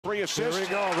3 assists. Here we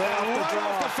go. Right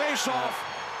off the face-off.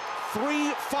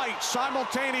 3 fights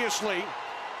simultaneously.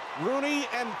 Rooney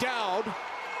and Dowd.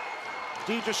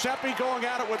 DiGiuseppe going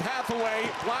at it with Hathaway,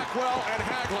 Blackwell, and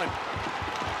Hagelin.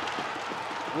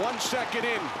 1 second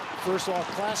in. First of all,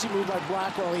 classy move by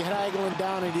Blackwell. He had Hagelin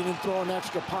down and he didn't throw an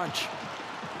extra punch.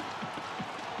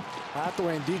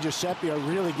 Hathaway and DiGiuseppe are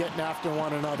really getting after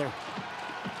one another.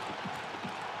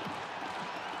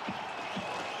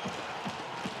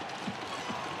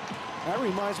 That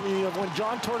reminds me of when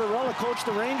John Tortorella coached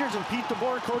the Rangers and Pete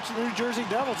DeBoer coached the New Jersey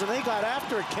Devils, and they got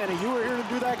after it, Kenny. You were here to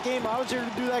do that game. I was here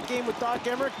to do that game with Doc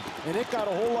Emmerich, and it got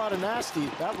a whole lot of nasty.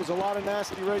 That was a lot of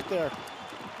nasty right there.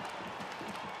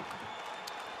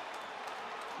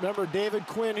 Remember, David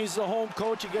Quinn, he's the home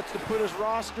coach. He gets to put his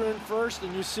roster in first,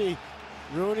 and you see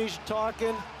Rooney's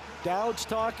talking, Dowd's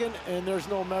talking, and there's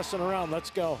no messing around.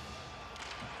 Let's go.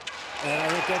 And I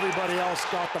think everybody else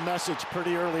got the message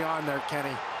pretty early on there,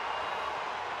 Kenny.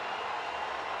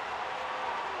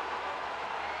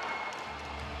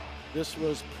 This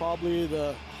was probably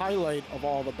the highlight of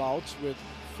all the bouts, with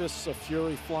fists of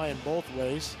fury flying both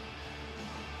ways.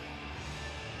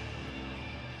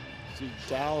 See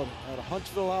Dowd out of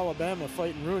Huntsville, Alabama,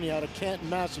 fighting Rooney out of Canton,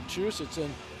 Massachusetts, and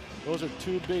those are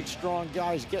 2 big, strong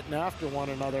guys getting after one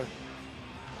another.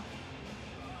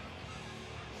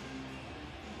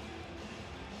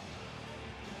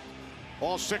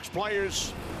 All 6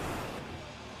 players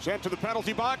sent to the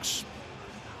penalty box.